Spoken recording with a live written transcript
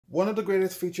One of the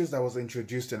greatest features that was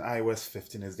introduced in iOS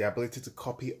 15 is the ability to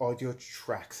copy audio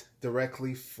tracks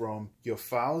directly from your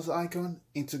files icon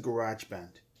into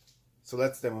Garageband. So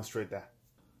let's demonstrate that.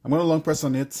 I'm going to long press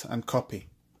on it and copy.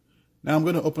 Now I'm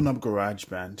going to open up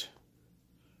Garageband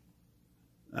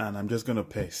and I'm just going to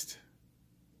paste.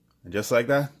 And just like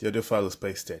that, the audio file is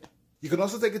pasted. You can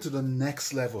also take it to the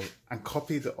next level and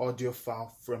copy the audio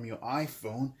file from your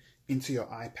iPhone into your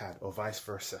iPad or vice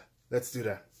versa. Let's do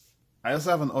that. I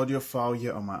also have an audio file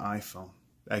here on my iPhone.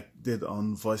 I did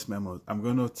on voice memo. I'm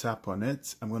going to tap on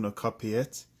it. I'm going to copy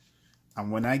it.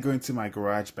 And when I go into my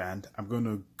Garageband, I'm going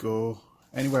to go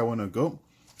anywhere I want to go.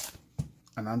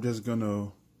 And I'm just going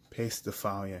to paste the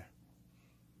file here.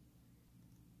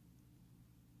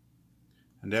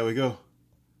 And there we go.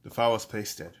 The file was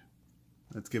pasted.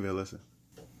 Let's give it a listen.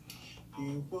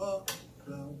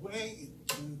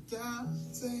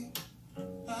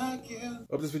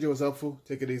 Hope this video was helpful.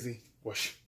 Take it easy. Whoosh.